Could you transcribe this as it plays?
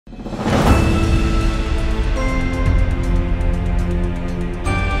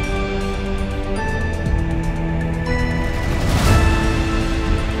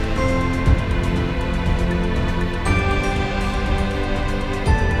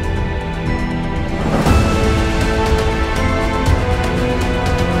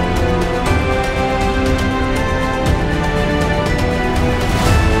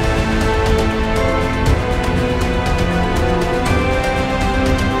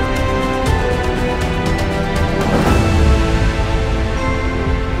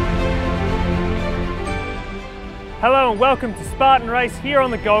Hello and welcome to Spartan Race here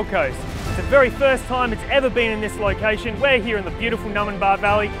on the Gold Coast. It's the very first time it's ever been in this location. We're here in the beautiful Numinbah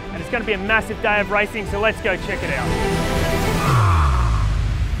Valley and it's going to be a massive day of racing, so let's go check it out.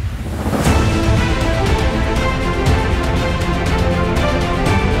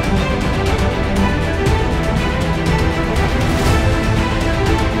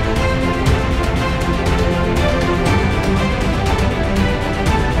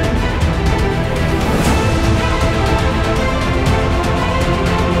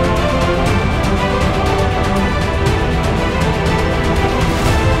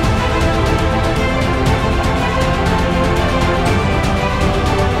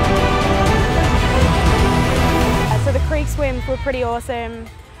 Swims were pretty awesome,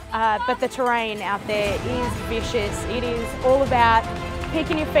 but the terrain out there is vicious. It is all about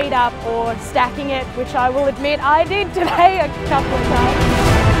picking your feet up or stacking it, which I will admit I did today a couple of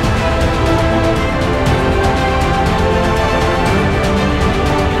times.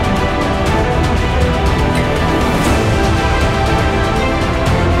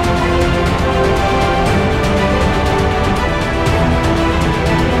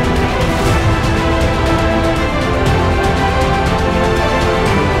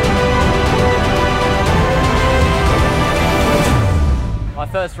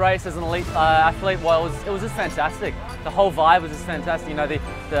 My first race as an elite athlete, well, it was just fantastic. The whole vibe was just fantastic. You know,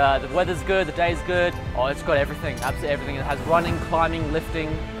 the weather's good, the day's good. Oh, it's got everything, absolutely everything. It has running, climbing,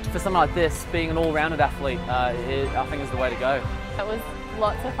 lifting. For someone like this, being an all-rounded athlete, I think is the way to go. It was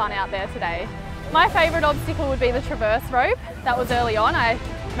lots of fun out there today. My favourite obstacle would be the traverse rope. That was early on. I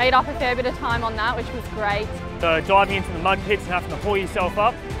made up a fair bit of time on that, which was great. So diving into the mud pits and having to haul yourself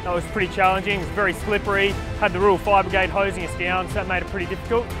up, that was pretty challenging. It was very slippery, had the Rural Fire Brigade hosing us down, so that made it pretty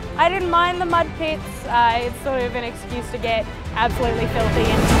difficult. I didn't mind the mud pits. It's sort of an excuse to get absolutely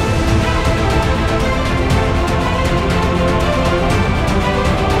filthy.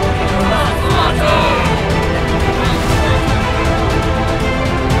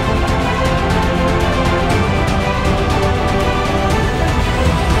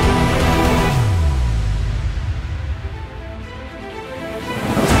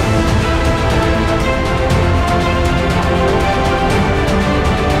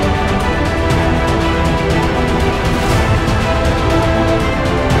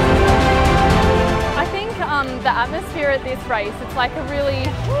 The atmosphere at this race, it's like a really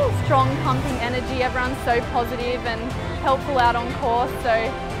strong pumping energy. Everyone's so positive and helpful out on course, so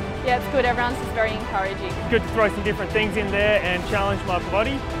yeah, it's good. Everyone's just very encouraging. Good to throw some different things in there and challenge my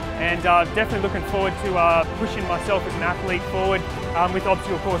body, and definitely looking forward to pushing myself as an athlete forward with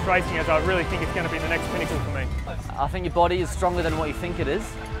obstacle course racing, as I really think it's going to be the next pinnacle for me. I think your body is stronger than what you think it is.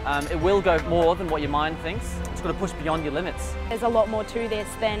 It will go more than what your mind thinks. It's got to push beyond your limits. There's a lot more to this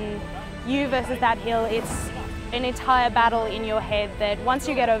than you versus that hill. It's an entire battle in your head that once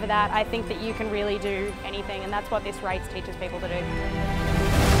you get over that, I think that you can really do anything, and that's what this race teaches people to do.